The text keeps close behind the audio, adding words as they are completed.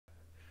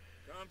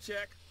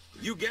check.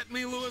 You get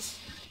me, Lewis?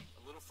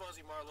 A little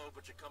fuzzy, Marlowe,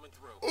 but you're coming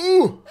through.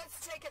 Ooh!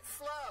 Let's take it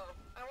slow.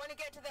 I want to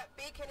get to that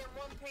beacon in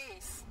one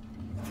piece.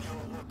 If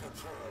you're looking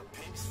for a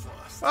piece,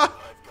 Foster, I've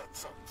got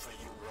something for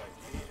you right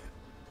here.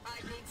 I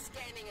need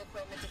scanning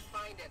equipment to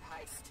find it,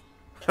 Heist.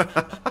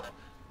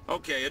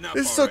 Okay, enough.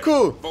 This is so already.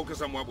 cool.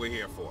 Focus on what we're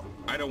here for.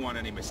 I don't want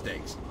any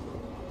mistakes.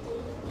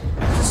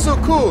 This is so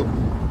cool.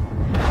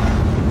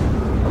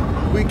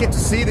 We get to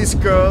see this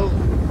girl.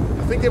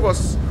 I think there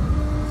was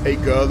a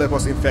girl that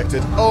was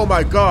infected. Oh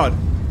my god.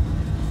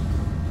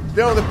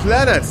 They're on the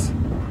planet.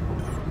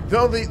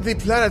 They're on the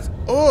planet.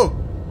 Oh.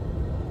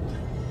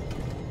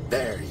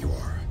 There you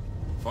are.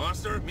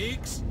 Foster,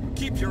 Meeks,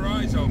 keep your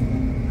eyes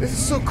open. This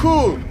is so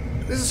cool.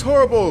 This is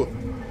horrible.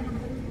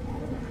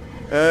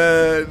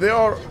 They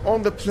are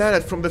on the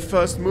planet from the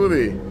first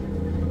movie.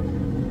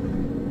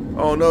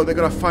 Oh no, they're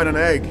gonna find an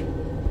egg.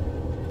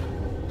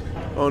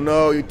 Oh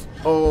no,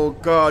 oh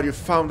god, you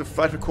found the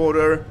flight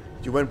recorder,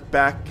 you went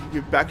back,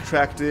 you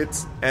backtracked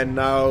it, and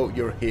now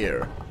you're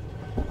here.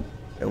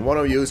 And one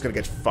of you is gonna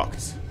get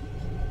fucked.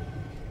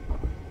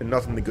 And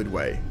not in a good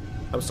way.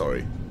 I'm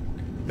sorry.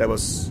 That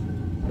was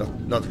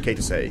not okay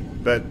to say,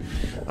 but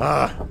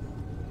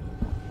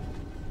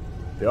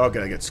they are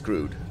gonna get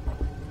screwed.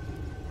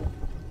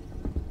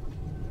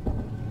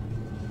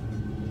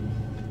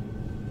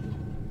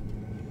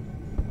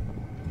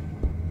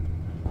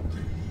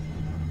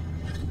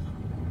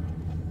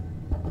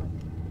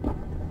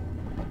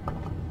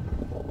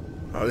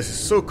 Oh, this is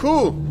so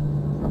cool!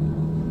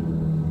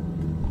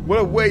 What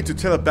a way to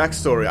tell a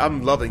backstory.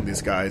 I'm loving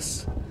this,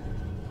 guys.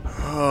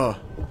 Oh.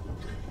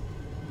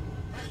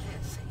 I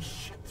can't see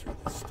shit through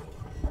the storm.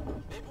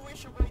 Maybe we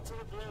should wait till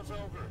it blows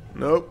over.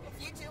 Nope.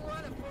 If you two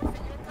want to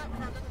forfeit your cup for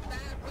another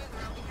bad weather,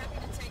 I'll be happy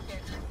to take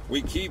it.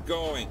 We keep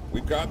going.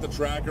 We've got the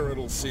tracker.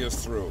 It'll see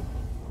us through.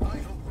 I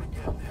hope we're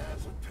getting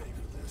hazard pay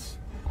for this.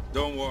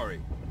 Don't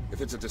worry.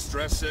 If it's a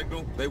distress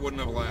signal, they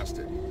wouldn't have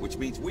lasted. Which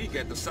means we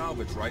get the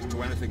salvage rights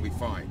to anything we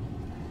find.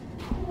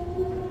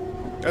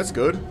 That's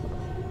good.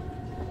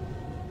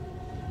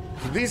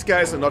 These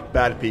guys are not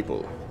bad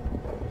people.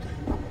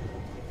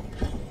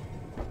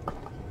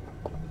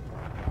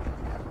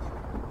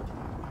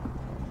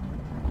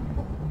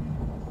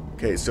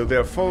 Okay, so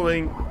they're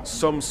following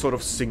some sort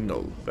of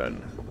signal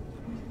then.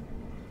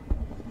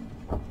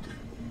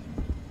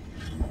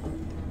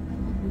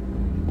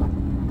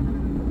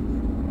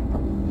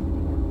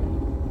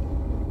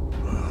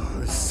 Oh,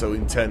 this is so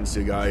intense,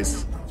 you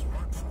guys. Those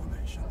rock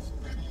formations.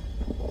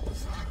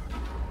 Bizarre.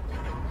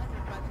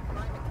 By the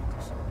climate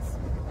conditions,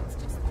 it's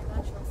just a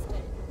natural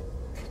state.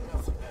 Ain't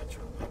nothing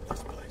natural about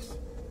this place.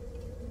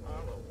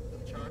 Marlowe,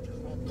 the charges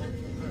won't go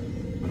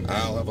through there.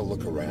 I'll have a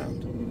look around.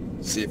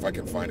 See if I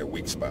can find a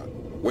weak spot.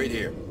 Wait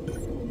here.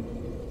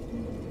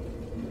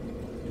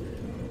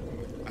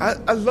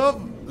 I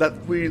love that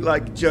we're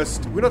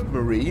not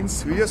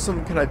Marines, we're just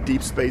some kind of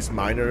deep space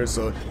miners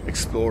or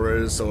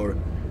explorers or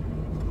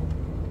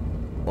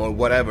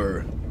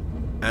whatever.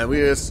 And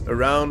we're just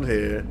around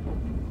here.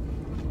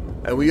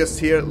 And we're just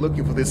here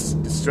looking for this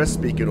distress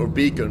beacon or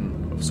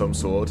beacon of some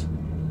sort.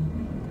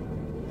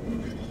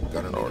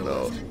 Gotta Oh make a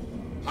no. left.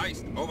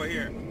 Heist, over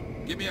here.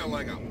 Give me a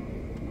leg up.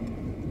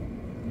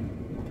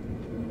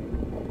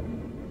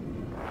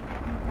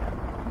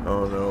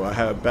 Oh no, I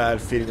have a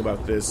bad feeling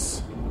about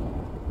this.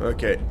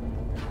 Okay.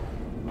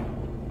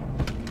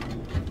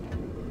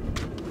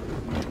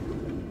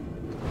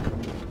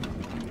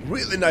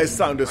 Really nice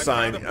sound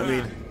design. found a I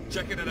mean, path.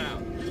 Checking it out.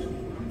 What if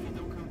you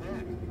don't come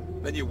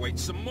back? Then you wait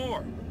some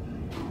more.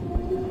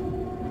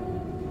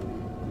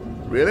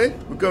 really?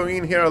 We're going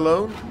in here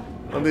alone?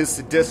 On this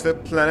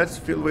desolate planet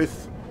filled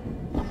with...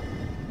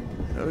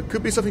 there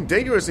could be something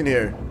dangerous in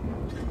here.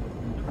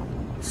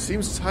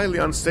 Seems highly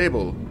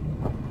unstable.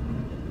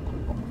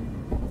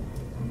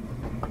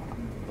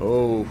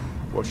 Oh,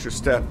 watch your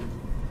step.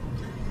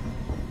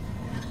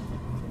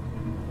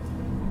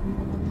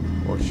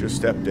 Watch your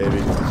step,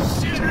 David.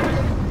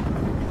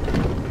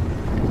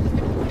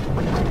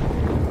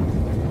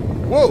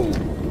 Whoa!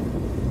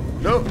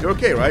 No, you're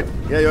okay, right?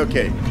 Yeah, you're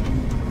okay.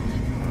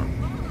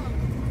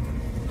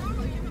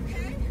 Marlo, you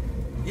okay?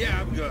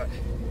 Yeah, I'm good.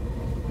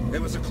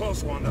 It was a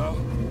close one, though.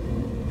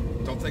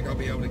 Don't think I'll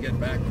be able to get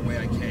back the way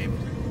I came.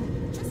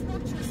 Just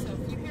watch yourself,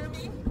 you hear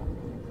me?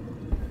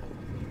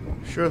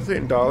 Sure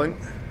thing, darling.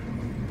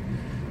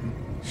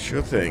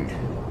 Sure thing.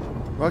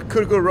 What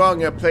could go wrong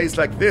in a place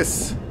like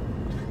this?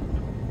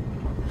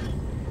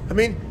 I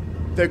mean,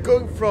 they're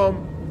going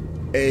from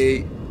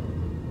a...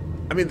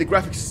 I mean, the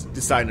graphics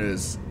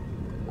designers...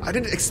 I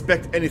didn't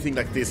expect anything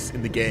like this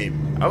in the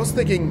game. I was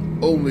thinking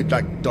only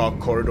like dark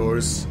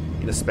corridors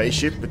in a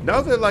spaceship, but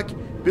now they're like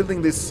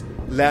building this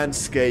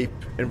landscape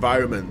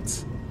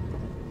environment.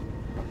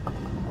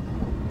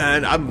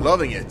 And I'm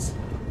loving it. These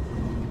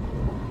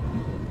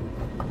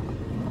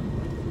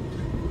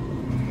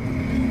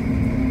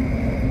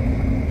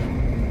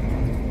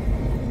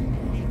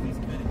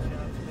medic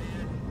jobs,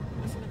 man.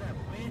 Listen to that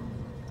wind.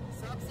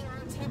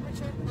 Sub-zero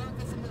temperature, low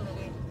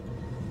visibility.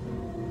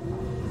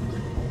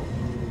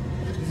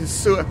 This is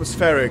so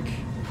atmospheric.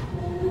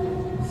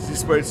 This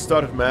is where it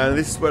started, man.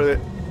 This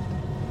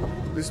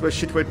is where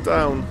shit went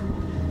down.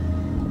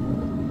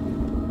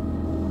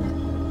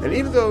 And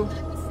even though...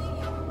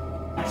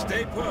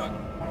 Stay put.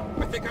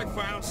 I think I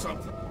found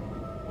something.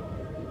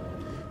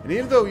 And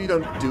even though you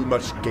don't do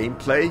much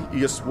gameplay,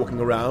 you're just walking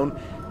around,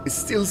 it's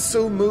still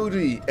so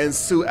moody and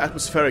so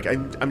atmospheric.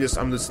 I'm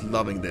just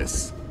loving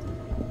this.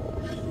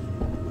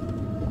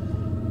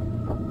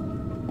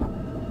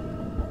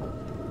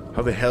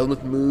 How the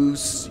helmet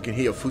moves, you can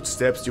hear your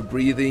footsteps, your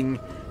breathing,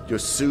 your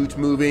suit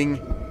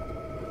moving.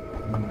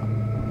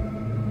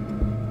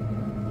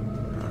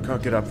 I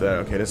can't get up there.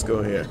 Okay, let's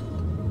go here.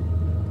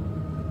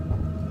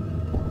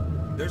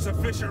 There's a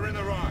fissure in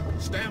the rock.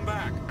 Stand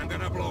back. I'm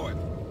gonna blow it.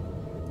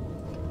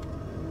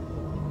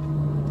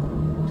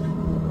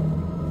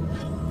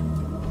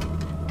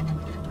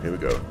 Here we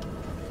go.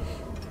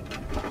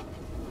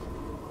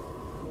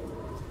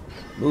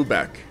 Move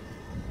back.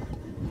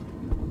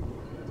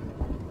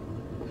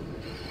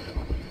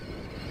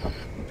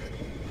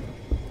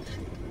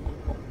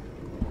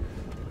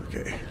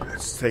 Okay,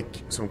 let's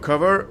take some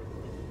cover.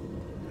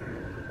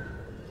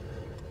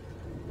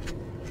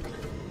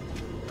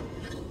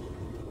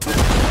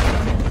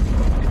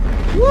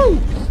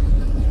 Woo!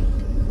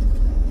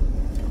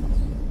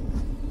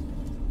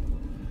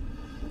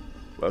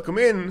 Welcome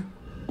in.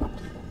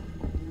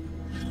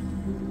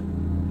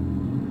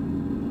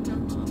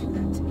 Don't do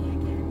that to me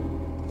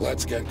again.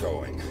 Let's get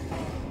going.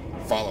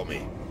 Follow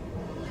me.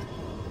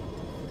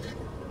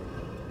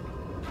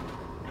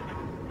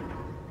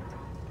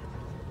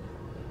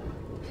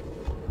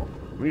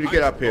 We need to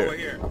get up Over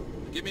here. here.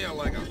 Give me a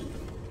leg up.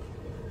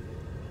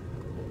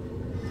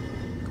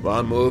 Come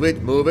on, move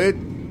it, move it.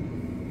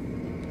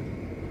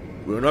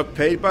 We're not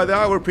paid by the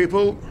hour,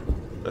 people.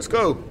 Let's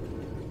go.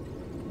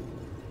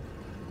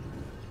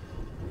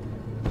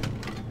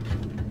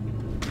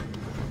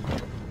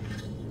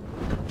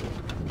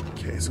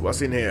 Okay, so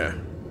what's in here?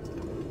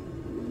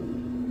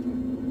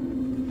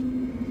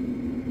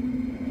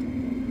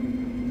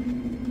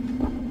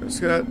 Let's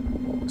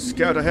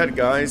scout ahead,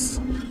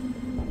 guys.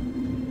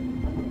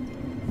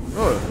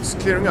 Oh, it's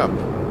clearing up.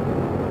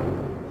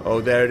 Oh,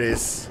 there it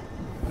is.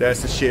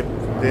 There's the ship,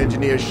 the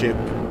engineer ship.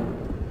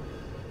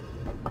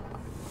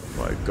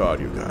 My God,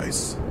 you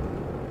guys.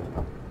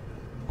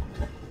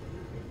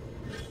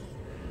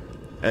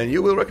 And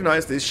you will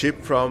recognize this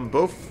ship from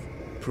both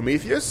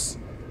Prometheus,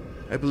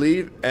 I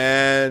believe,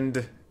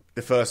 and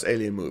the first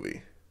Alien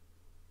movie.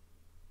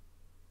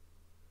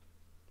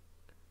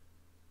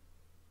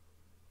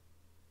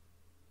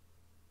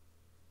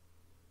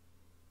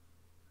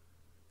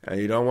 And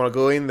you don't want to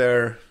go in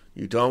there.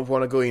 You don't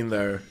want to go in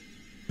there.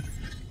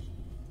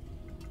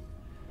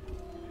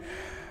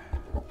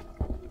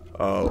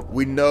 Oh,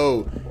 we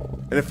know.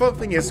 And the fun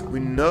thing is, we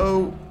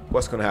know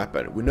what's going to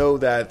happen. We know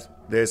that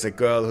there's a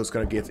girl who's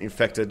going to get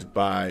infected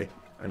by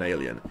an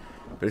alien.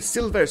 But it's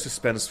still very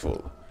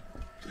suspenseful.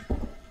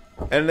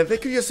 And they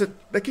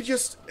could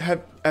just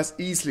have as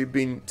easily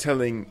been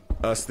telling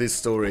us this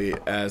story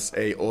as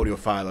a audio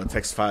file or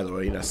text file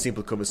or in a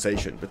simple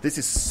conversation. But this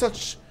is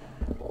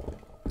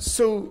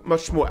so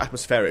much more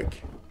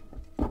atmospheric.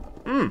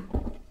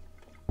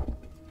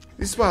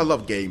 This is why I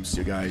love games,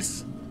 you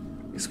guys.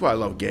 This is why I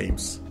love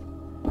games.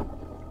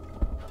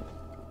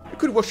 You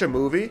could watch a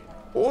movie,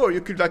 or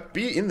you could like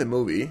be in the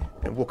movie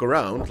and walk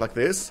around like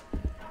this.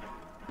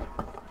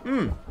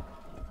 And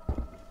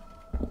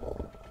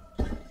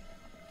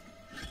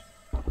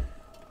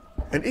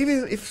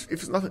even if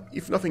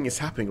nothing is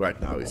happening right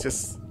now, it's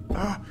just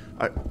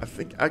I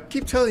think I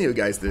keep telling you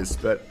guys this,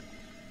 but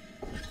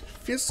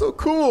it feels so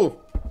cool.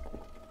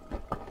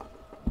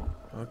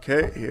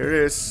 Okay, here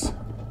is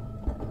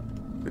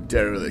the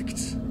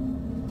derelict.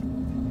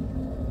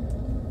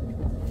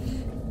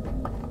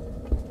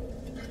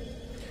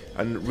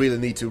 I really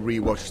need to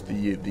rewatch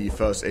the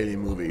first Alien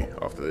movie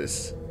after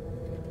this.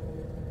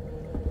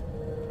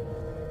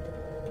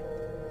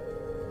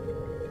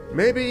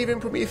 Maybe even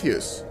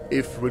Prometheus,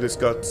 if Ridley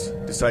Scott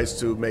decides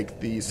to make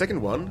the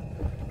second one.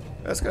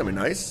 That's gonna be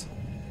nice.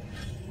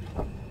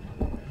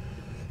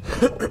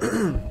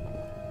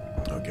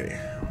 Okay,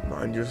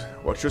 mind you,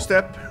 watch your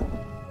step.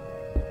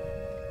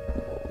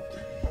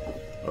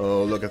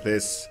 Oh, look at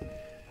this.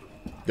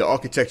 The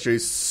architecture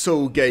is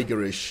so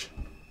Geigerish.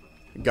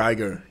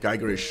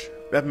 Geigerish.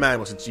 That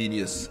man was a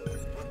genius.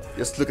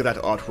 Just look at that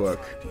artwork.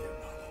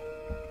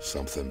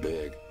 Something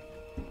big.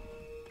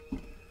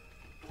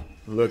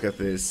 Look at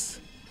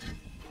this.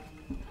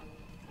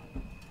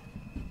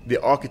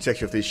 The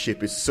architecture of this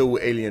ship is so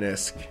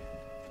alien-esque.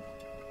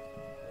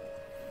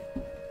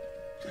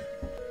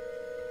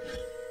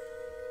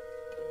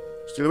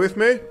 Still with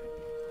me?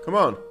 Come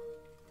on.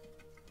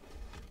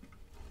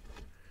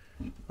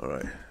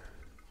 Alright.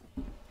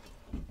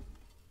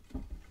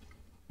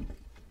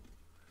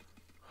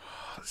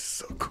 This is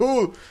so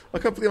cool. I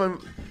can't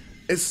believe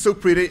it's so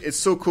pretty, it's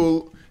so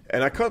cool,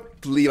 and I can't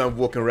believe I'm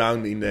walking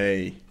around in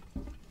a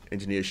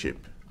engineer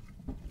ship.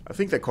 I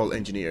think they're called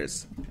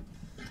engineers.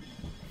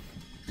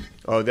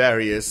 Oh, there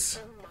he is.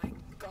 Oh my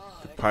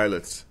God.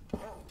 Pilot. Oh,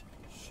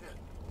 shit.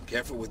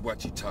 Careful with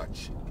what you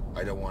touch.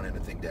 I don't want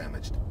anything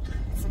damaged.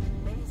 It's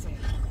amazing.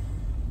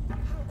 How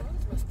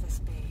old must this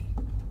be?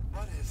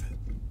 What is it?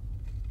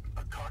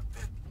 A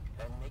cockpit?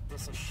 And make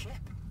this a ship.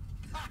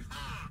 Ha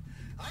ha!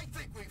 I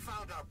think we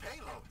found our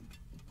payload.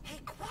 Hey,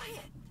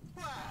 quiet!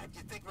 What?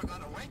 You think we're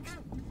gonna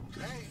awaken?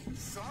 Hey,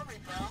 sorry,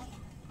 pal.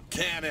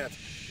 Can it?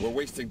 We're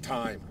wasting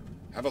time.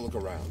 Have a look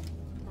around.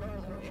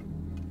 Marlowe,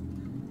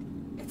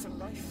 it's a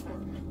life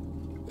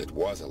form. It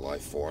was a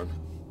life form.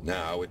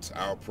 Now it's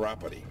our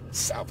property.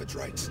 Salvage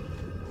rights. We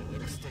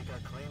need to stake our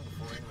claim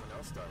before anyone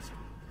else does.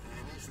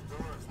 And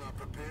Isadora is not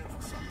prepared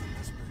for something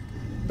this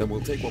big. Then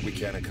we'll take what we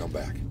can and come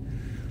back.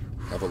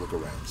 Have a look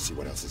around, see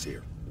what else is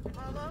here.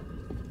 Marlowe,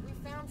 we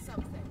found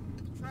something.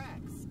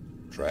 Tracks.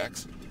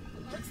 Tracks?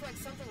 Looks like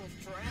something was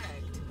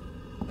dragged.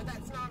 But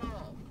that's not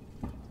all.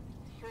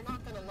 You're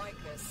not gonna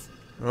like this.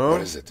 Oh,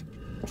 What is it?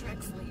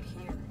 Tracks lead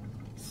here.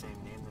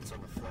 Same name that's on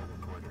the flight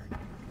recorder.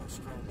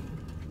 Nostromo.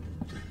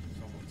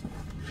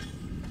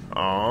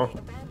 aw. They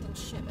abandoned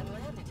ship and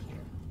landed here.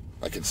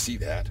 I can see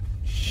that.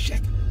 Shit.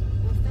 If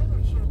they were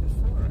here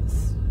before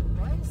us,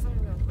 why is there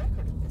no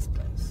record of this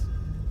place?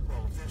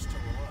 Well, if they're still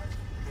alive,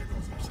 there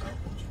goes our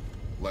salvage.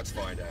 Let's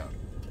find out.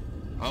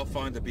 I'll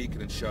find the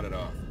beacon and shut it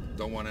off.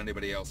 Don't want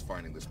anybody else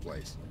finding this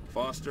place.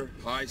 Foster,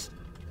 Heist,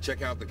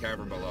 check out the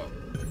cavern below.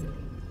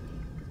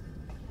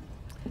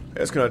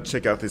 Let's gonna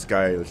check out this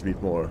guy a little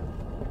bit more.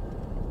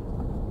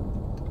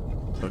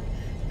 Look,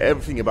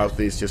 everything about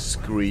this just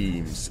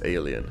screams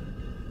alien.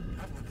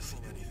 I've never seen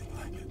anything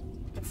like it.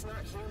 It's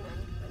not human,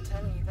 I'm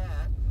telling you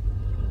that.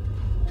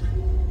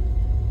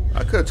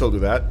 I could have told you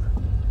that.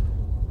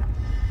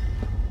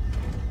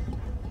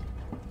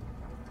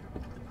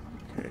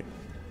 Okay.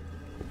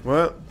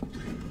 Well,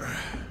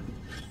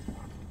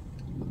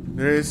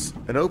 there is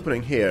an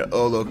opening here.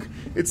 Oh, look.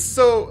 It's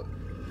so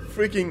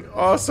freaking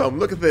awesome.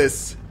 Look at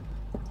this.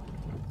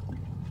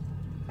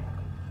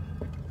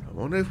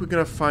 I wonder if we're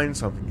gonna find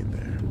something in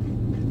there.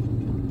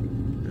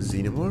 A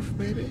xenomorph,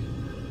 maybe?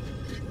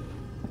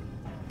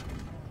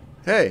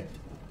 Hey!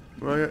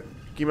 Wanna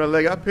give me a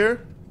leg up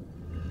here?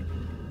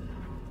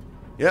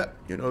 Yeah,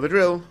 you know the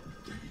drill.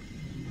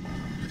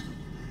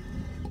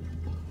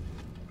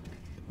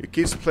 You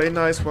kids play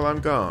nice while I'm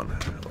gone.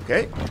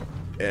 Okay.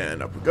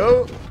 And up we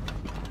go.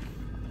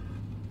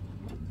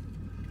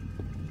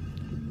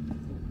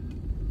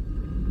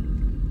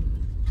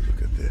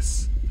 Look at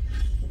this.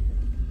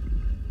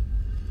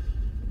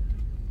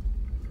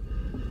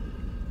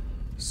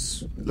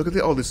 Look at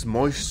all this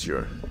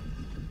moisture.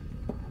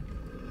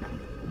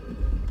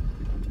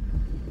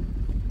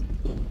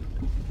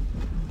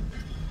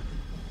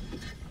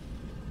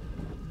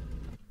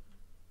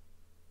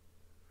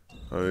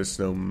 Oh, there's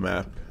no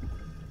map.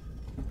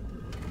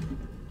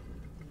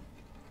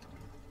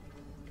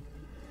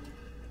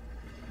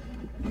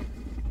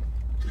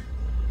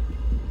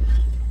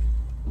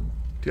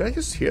 Did I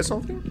just hear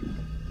something?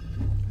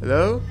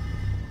 Hello?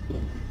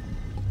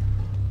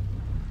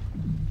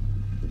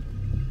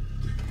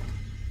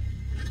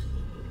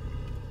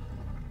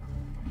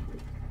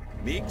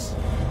 Meeks,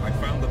 I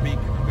found the beacon.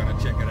 I'm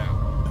gonna check it out.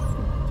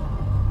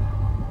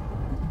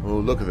 Oh,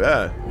 look at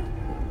that.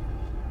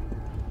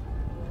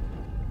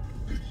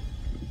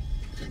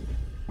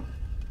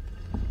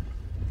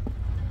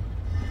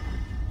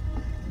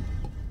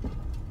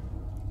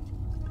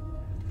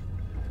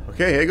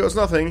 Okay, here goes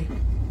nothing.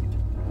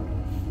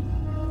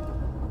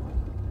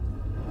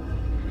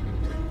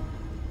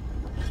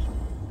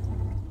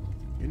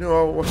 You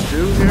know what to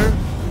do here?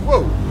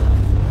 Whoa!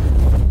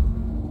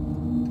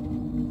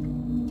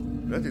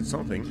 That did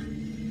something.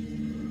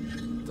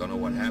 Don't know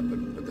what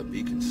happened, but the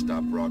beacon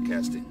stopped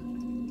broadcasting.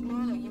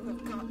 Marlowe, you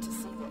have got to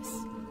see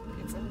this.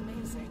 It's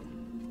amazing.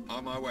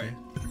 On my way.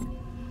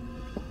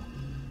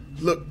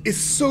 Look, it's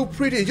so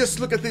pretty. Just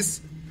look at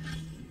this.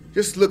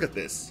 Just look at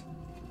this.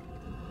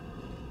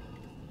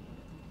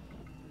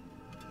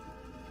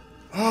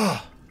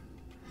 Ah.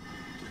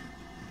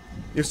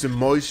 There's the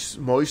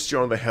moisture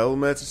on the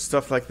helmet and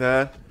stuff like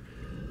that.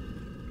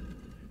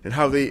 And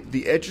how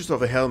the edges of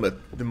the helmet,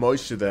 the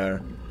moisture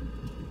there,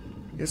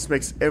 just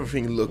makes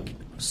everything look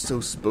so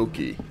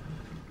spooky.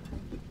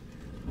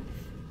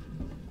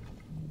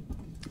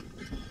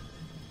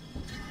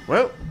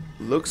 Well,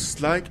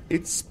 looks like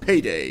it's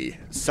payday.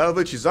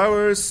 Salvage is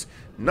ours.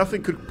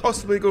 Nothing could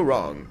possibly go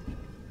wrong.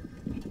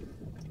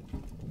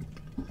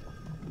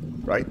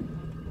 Right?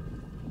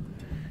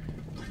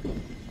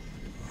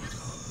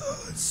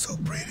 Oh, it's so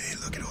pretty.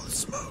 Look at all the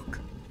smoke.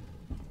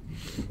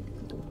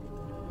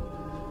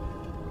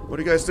 What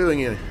are you guys doing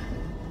here?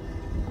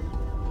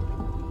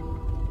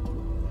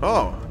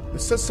 Oh,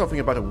 it says something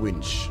about a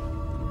winch.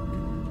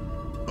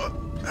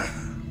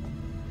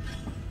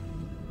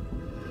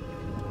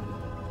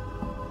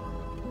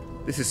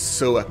 This is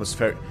so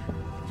atmospheric.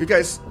 You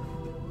guys,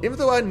 even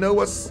though I know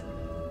what's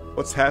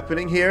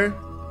happening here,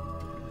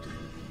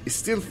 it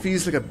still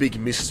feels like a big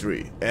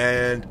mystery,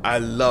 and I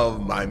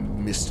love my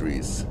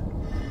mysteries.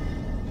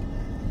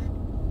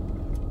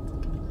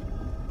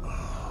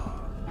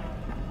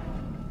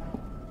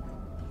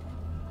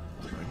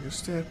 Mind your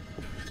step.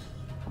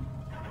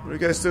 What are you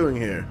guys doing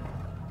here?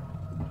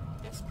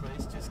 This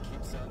place just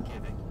keeps on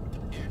giving.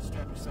 Here,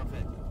 strap yourself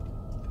in.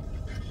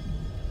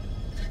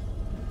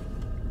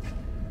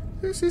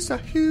 This is a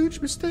huge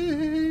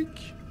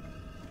mistake.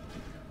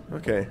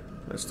 Okay,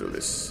 let's do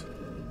this.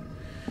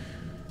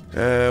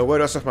 Where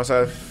do I strap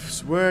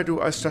myself? Where do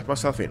I strap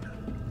myself in?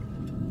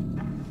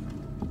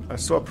 I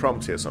saw a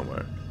prompt here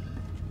somewhere.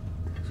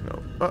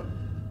 So, oh,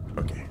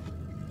 okay.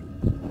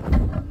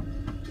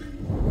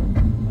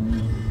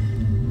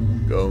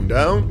 Going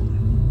down.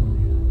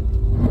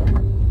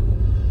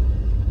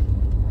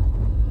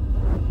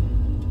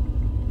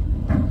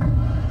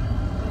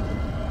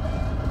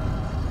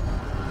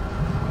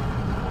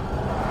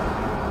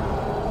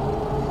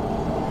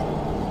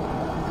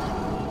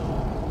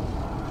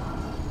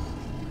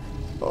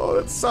 Oh,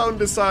 that sound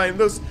design,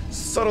 those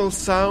subtle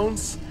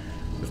sounds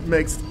that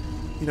makes,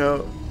 you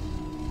know,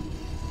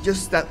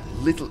 just that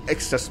little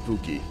extra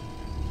spooky.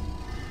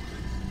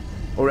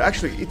 Or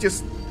actually, it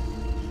just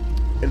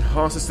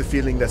enhances the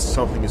feeling that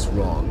something is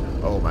wrong.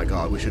 Oh my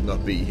god, we should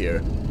not be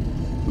here.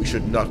 We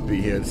should not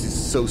be here. This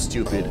is so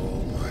stupid.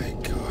 Oh my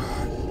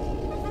god.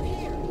 Over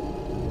here.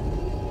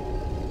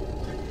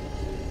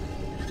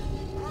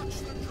 Watch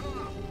the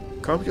car.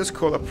 Can't we just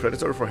call a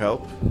predator for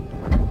help?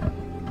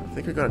 I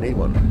think we're gonna need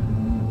one.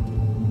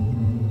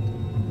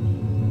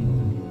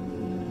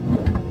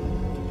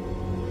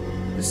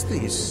 This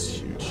thing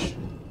is huge.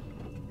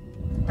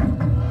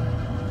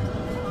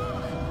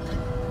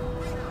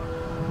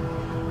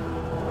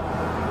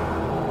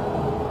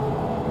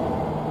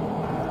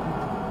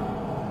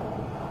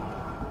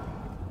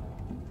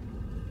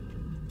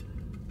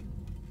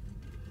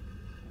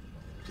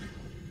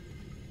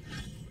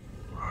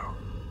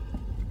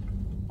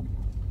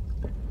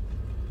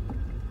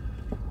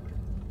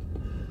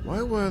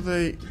 Why were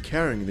they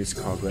carrying this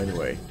cargo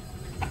anyway?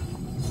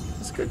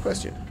 That's a good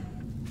question.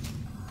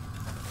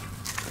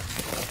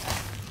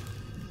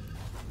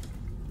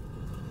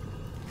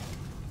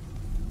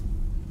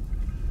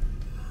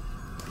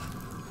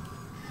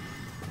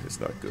 It's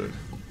not good.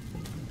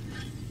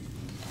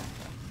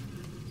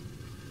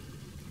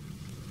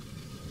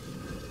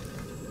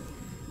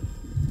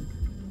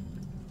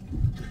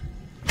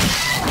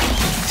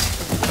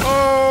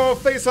 Oh,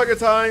 facehugger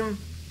time!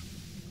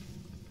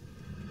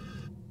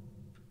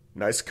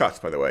 Nice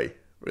cut, by the way.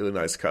 Really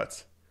nice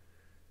cut.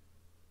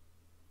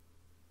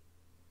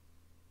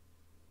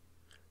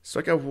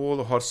 Strike a wall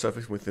or hard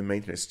surface with the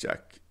maintenance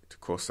jack to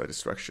cause a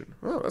distraction.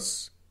 Oh,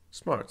 that's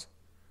smart.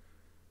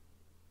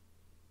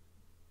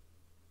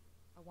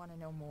 I want to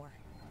know more.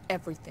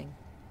 Everything.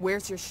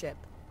 Where's your ship?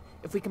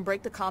 If we can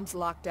break the comms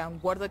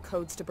lockdown, what are the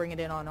codes to bring it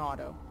in on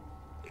auto?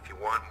 If you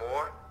want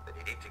more, then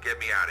you need to get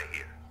me out of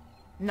here.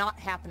 Not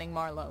happening,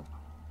 Marlowe.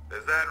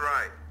 Is that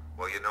right?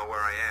 Well, you know where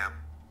I am.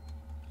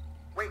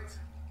 Wait.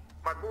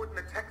 My board in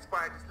the tech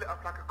spire just lit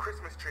up like a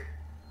Christmas tree.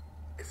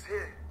 It's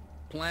here.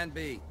 Plan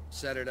B.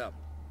 Set it up.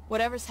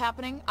 Whatever's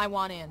happening, I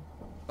want in.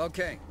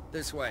 Okay,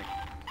 this way.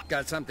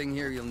 Got something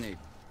here you'll need.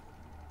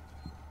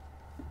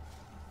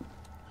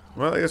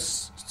 Well, I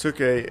just took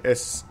a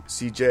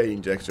SCJ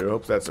injector.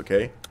 Hope that's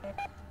okay.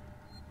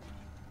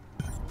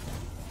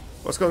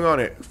 What's going on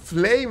here?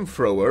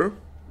 Flamethrower?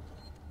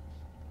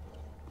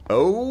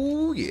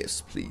 Oh,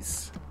 yes,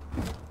 please.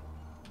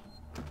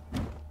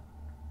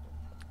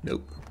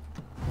 Nope.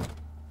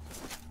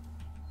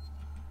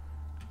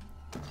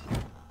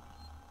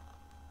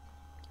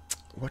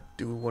 What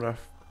do we want to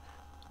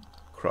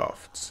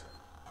craft?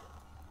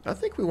 I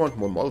think we want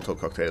more Molotov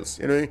cocktails.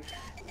 You know,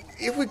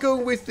 if we go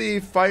with the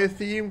fire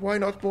theme, why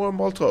not more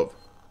Molotov?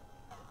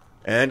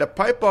 And a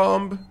pipe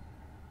bomb.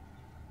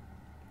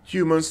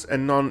 Humans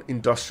and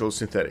non-industrial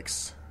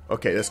synthetics.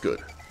 Okay, that's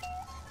good.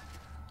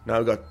 Now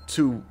I've got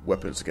 2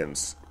 weapons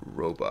against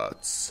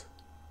robots.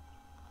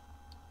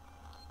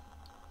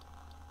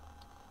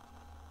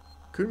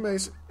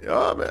 Kunmeis.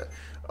 Oh man.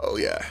 Oh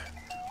yeah.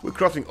 We're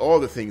crafting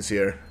all the things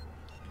here.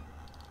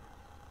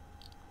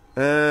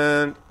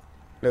 And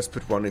let's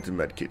put one into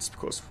medkits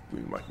because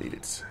we might need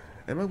it.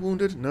 Am I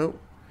wounded? No.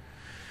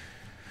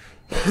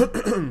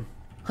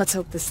 Let's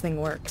hope this thing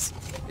works.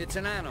 It's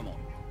an animal.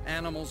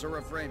 Animals are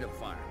afraid of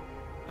fire.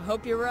 I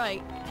hope you're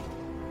right.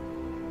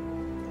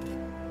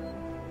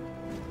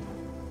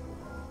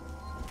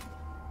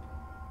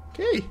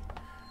 Okay.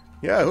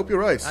 Yeah, I hope you're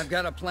right. I've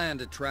got a plan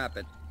to trap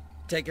it.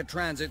 Take a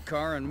transit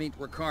car and meet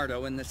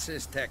Ricardo in the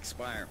Systech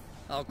Spire.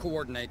 I'll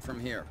coordinate from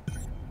here.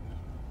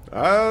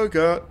 I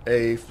got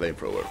a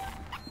flamethrower.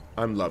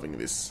 I'm loving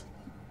this.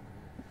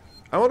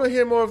 I want to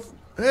hear more of...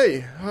 Hey,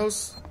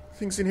 how's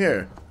things in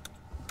here?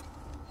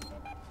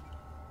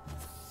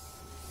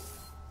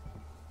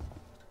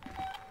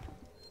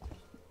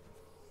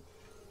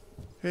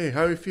 Hey,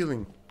 how are you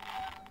feeling?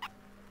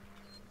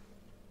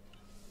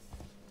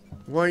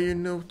 Why you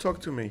no talk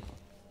to me?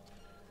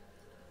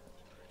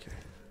 Okay.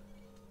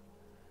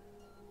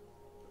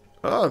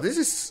 Ah, this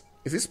is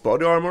this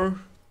body armor?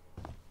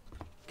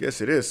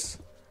 Guess it is.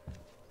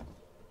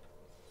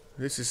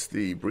 This is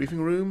the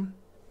briefing room.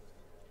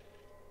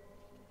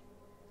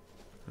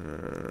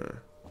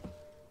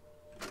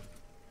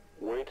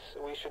 Wait,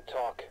 we We should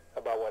talk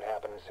about what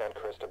happened in San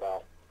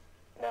Cristobal.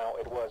 Now,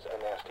 it was a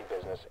nasty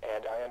business,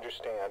 and I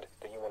understand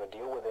that you want to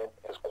deal with it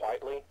as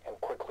quietly and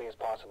quickly as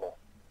possible.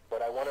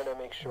 But I wanted to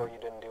make sure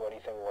you didn't do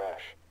anything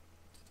rash.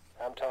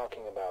 I'm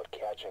talking about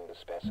catching the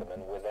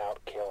specimen without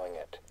killing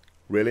it.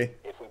 Really?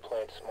 If we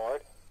play it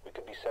smart, we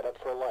could be set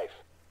up for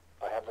life.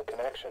 I have the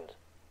connections.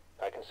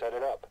 I can set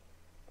it up.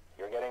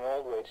 You're getting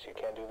old, Wade, so you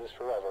can't do this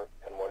forever.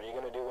 And what are you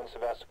going to do when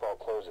Sevastopol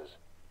closes?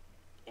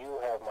 You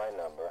have my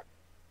number.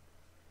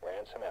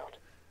 Ransom out.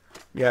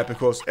 Yeah,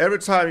 because every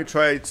time you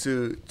try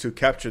to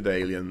capture the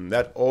alien,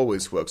 that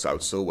always works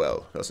out so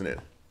well, doesn't it?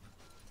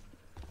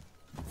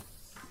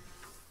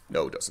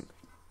 No, it doesn't.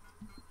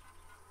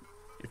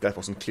 If that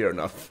wasn't clear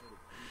enough.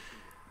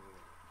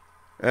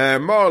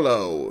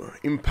 Marlowe,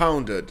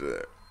 impounded.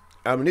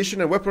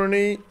 Ammunition and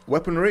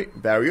weaponry,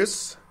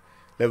 various.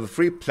 Level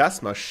 3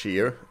 plasma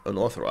shear,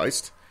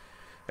 unauthorized.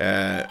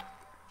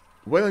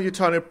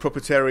 Well-Yutani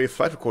proprietary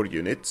flight recorder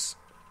units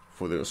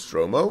for the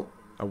Nostromo.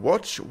 A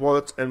watch,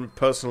 wallet, and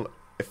personal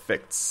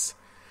effects.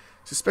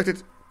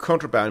 Suspected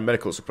contraband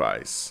medical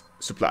supplies.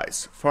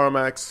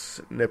 Pharmax,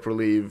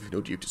 Neprolive,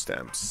 no duty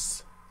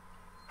stamps.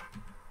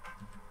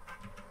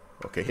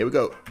 Okay, here we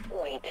go.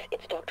 Wait,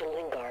 it's Dr.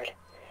 Lingard.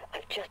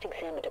 I've just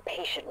examined a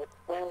patient with,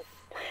 well,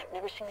 I've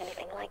never seen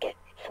anything like it.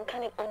 Some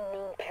kind of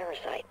unknown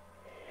parasite.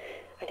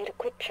 I did a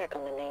quick check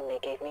on the name they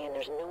gave me, and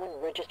there's no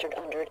one registered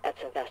under it at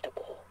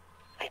Sevastopol.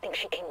 I think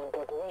she came on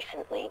board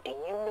recently. Do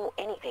you know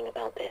anything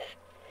about this?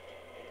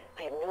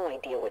 I have no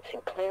idea what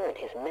Sinclair and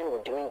his men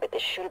were doing, but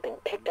this should have been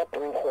picked up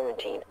during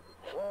quarantine.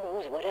 Who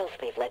knows what else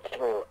they've let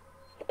through?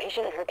 The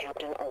patient and her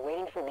captain are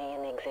waiting for me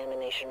in the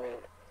examination room.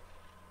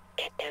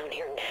 Get down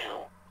here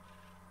now.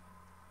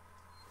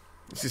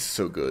 This is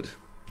so good.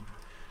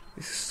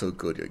 This is so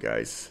good, you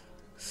guys.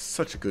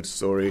 Such a good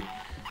story.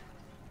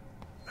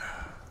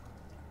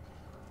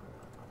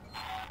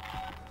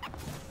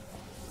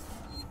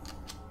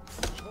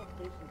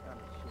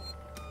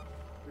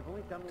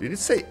 Did it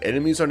say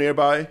enemies are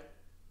nearby?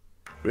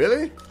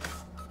 Really?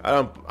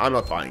 I'm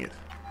not buying it.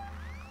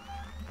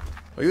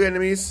 Are you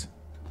enemies?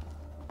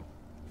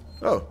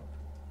 Oh.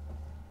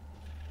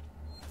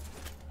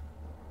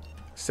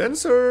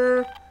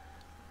 Sensor.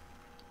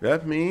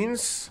 That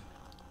means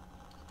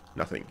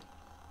nothing.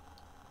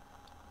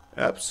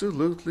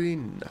 Absolutely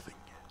nothing.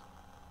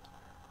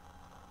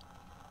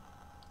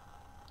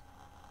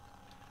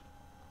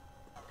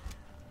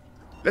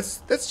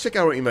 Let's check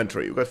our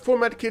inventory. We've got 4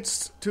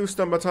 medkits, 2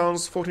 stun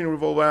batons, 14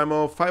 revolver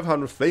ammo,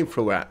 500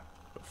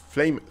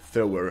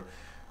 flamethrower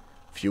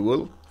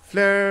fuel,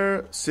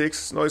 flare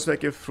 6,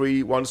 noisemaker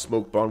 3, 1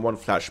 smoke bomb, 1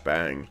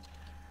 flashbang,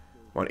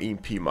 1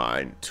 EMP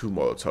mine, 2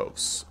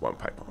 molotovs, 1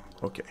 pipe bomb.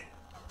 Okay.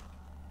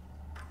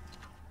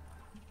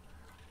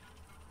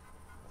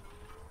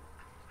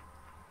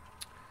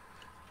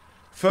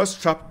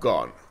 First trap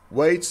gone.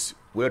 Wait,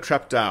 we're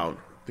trapped down.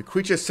 The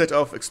creature set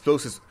off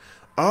explosives.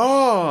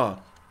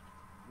 Ah!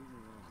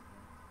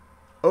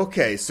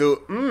 Okay, so,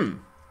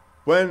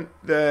 when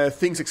the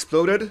things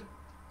exploded,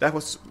 that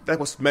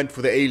was meant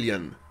for the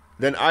alien.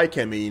 Then I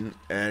came in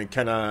and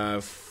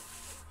kinda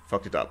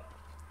fucked it up.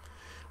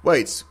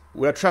 Wait,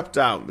 we're trapped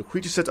down. The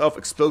creature set off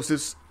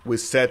explosives we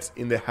set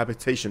in the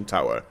habitation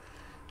tower.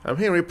 I'm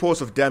hearing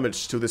reports of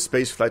damage to the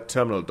spaceflight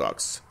terminal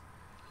docks.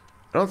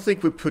 I don't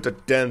think we put a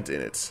dent in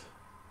it.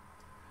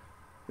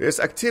 There's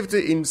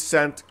activity in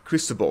San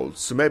Cristobal,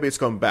 so maybe it's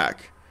gone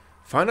back.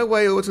 Find a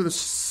way over to the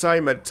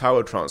Cymed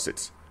Tower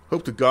transit.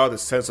 Hope to God the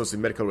sensors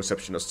in medical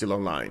reception are still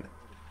online.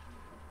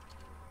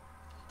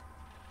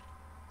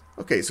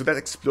 Okay, so that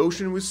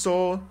explosion we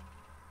saw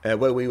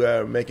when we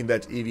were making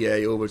that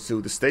EVA over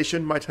to the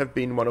station might have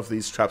been one of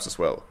these traps as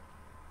well.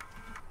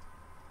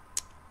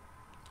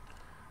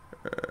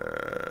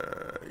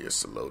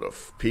 Just a load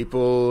of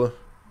people.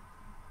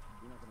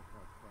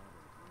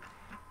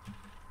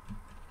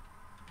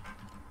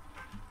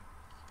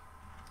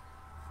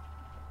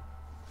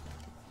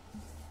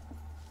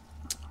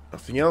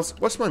 Nothing else.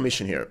 What's my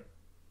mission here?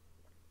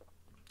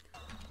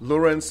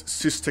 Lawrence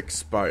Systech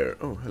Spire.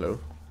 Oh, hello.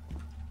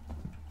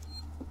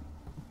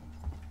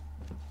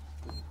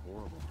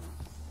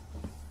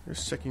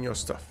 Just checking your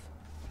stuff.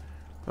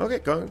 Okay,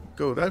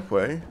 go that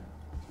way.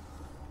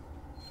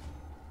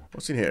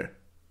 What's in here?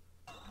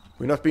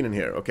 We've not been in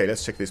here. Okay,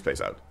 let's check this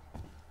place out.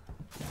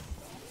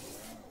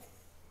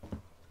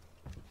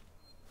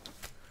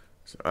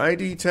 So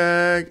ID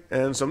tag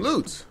and some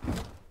loot.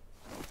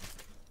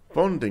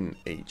 Bonding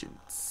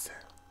agents.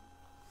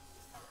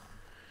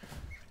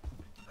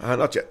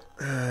 Not yet.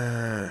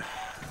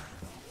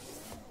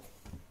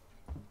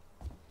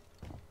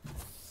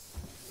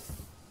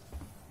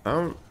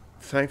 I'm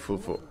thankful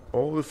for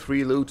all the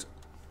 3 loot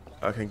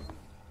I can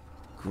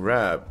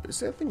grab. Is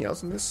there anything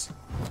else in this?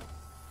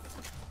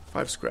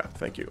 5 scrap,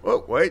 thank you.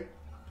 Oh, wait.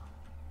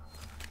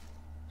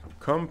 Some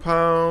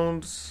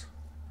compounds.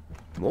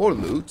 More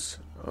loot.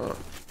 Oh.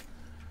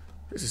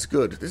 This is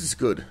good. This is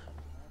good.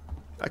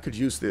 I could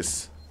use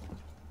this.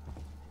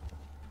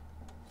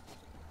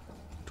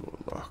 Door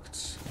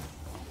locked.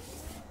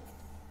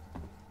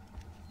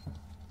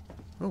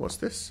 Oh, what's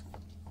this?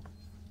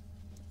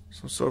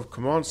 Some sort of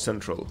command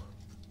central.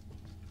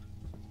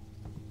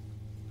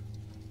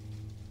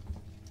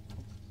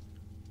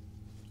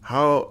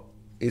 How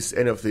is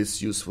any of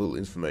this useful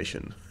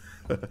information?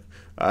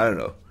 I don't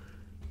know.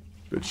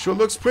 It sure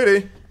looks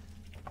pretty.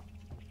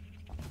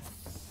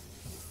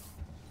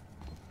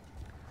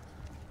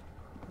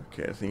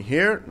 Okay, anything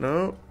here?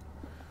 No.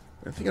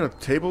 Anything on the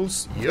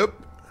tables? Yep.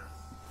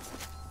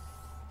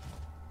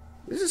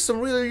 This is some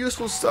really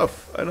useful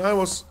stuff, and I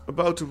was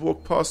about to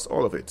walk past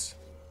all of it.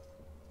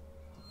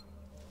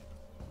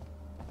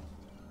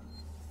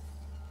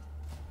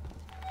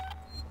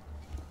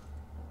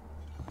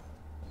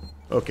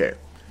 Okay.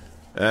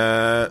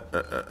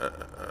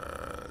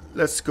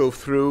 Let's go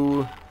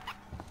through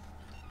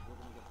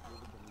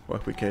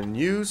what we can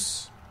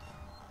use.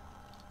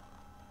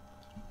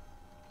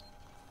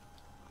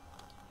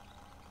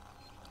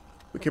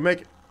 We can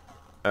make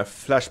a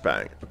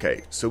flashbang.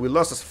 Okay, so we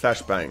lost this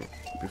flashbang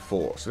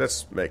before, so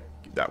let's make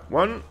that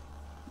one.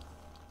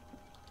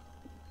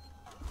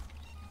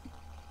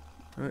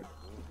 All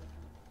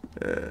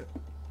right.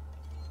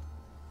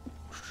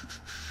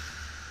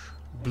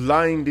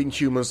 Blinding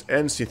humans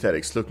and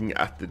synthetics looking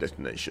at the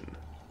detonation.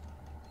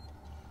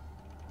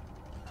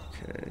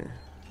 Okay.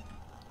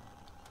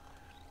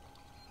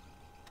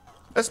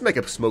 Let's make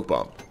a smoke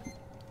bomb.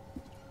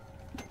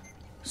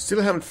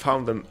 Still haven't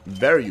found them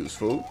very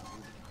useful,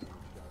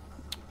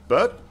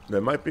 but they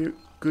might be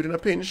good in a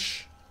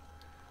pinch.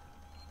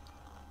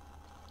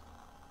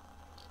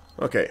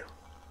 Okay.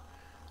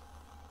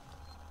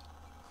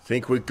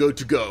 Think we're good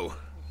to go.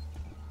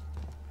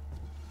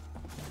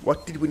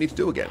 What did we need to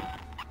do again?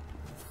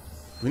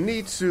 We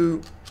need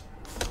to...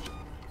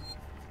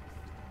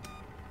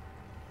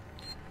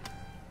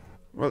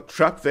 well,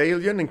 trap the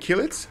alien and kill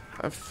it?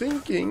 I'm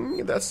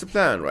thinking that's the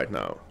plan right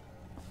now.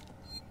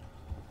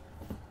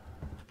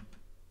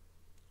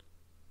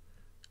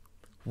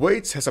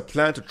 Waits has a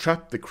plan to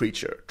trap the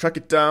creature, track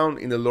it down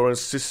in the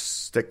Lawrence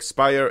Systech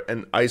Spire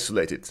and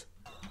isolate it.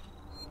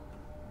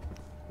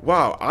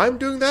 Wow, I'm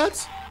doing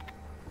that?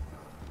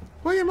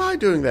 Why am I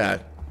doing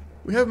that?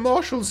 We have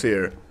marshals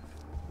here.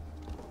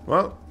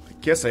 Well, I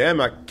guess I am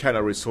a kind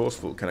of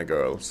resourceful kind of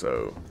girl,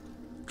 so...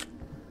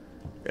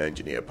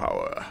 engineer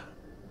power.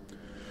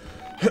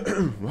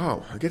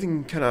 Wow, I'm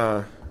getting kind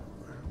of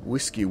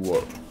whiskey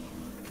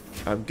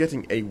I'm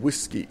getting a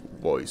whiskey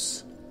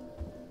voice.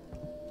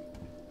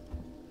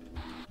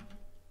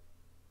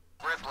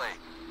 Ripley,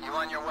 you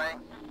on your way?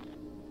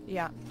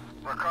 Yeah.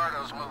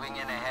 Ricardo's moving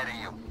in ahead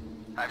of you.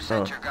 I've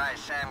sent your guy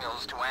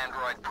Samuels to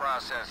android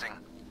processing.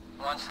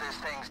 Once this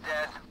thing's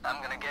dead,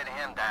 I'm gonna get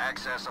him to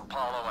access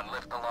Apollo and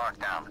lift the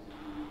lockdown.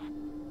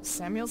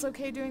 Samuel's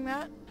okay doing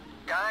that?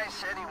 Guy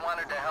said he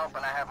wanted to help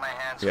and I have my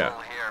hands full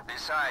here.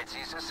 Besides,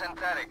 he's a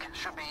synthetic.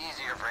 Should be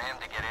easier for him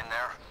to get in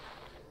there.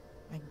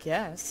 I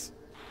guess.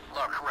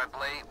 Look,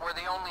 Ripley, we're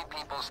the only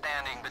people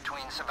standing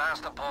between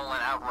Sevastopol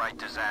and outright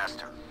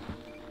disaster.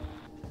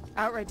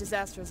 Outright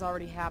disaster has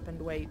already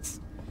happened, Waits.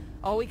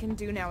 All we can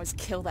do now is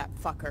kill that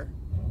fucker.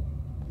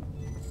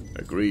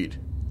 Agreed.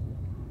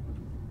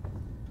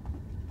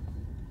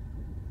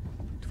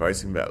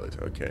 Device invalid,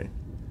 okay.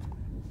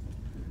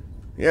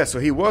 Yeah, so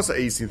he was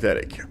a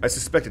synthetic. I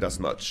suspected as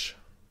much.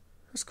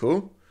 That's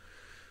cool.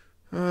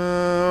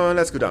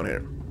 Let's go down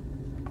here.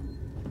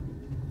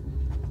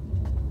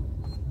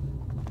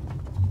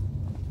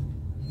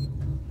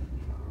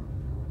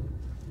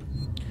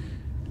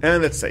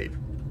 And let's save.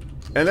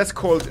 And let's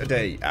call it a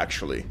day,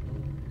 actually.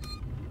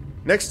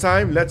 Next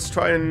time, let's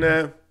try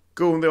and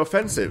go on the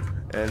offensive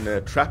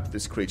and trap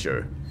this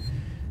creature.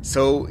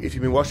 So, if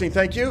you've been watching,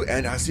 thank you,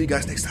 and I'll see you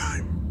guys next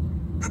time.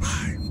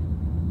 Bye-bye.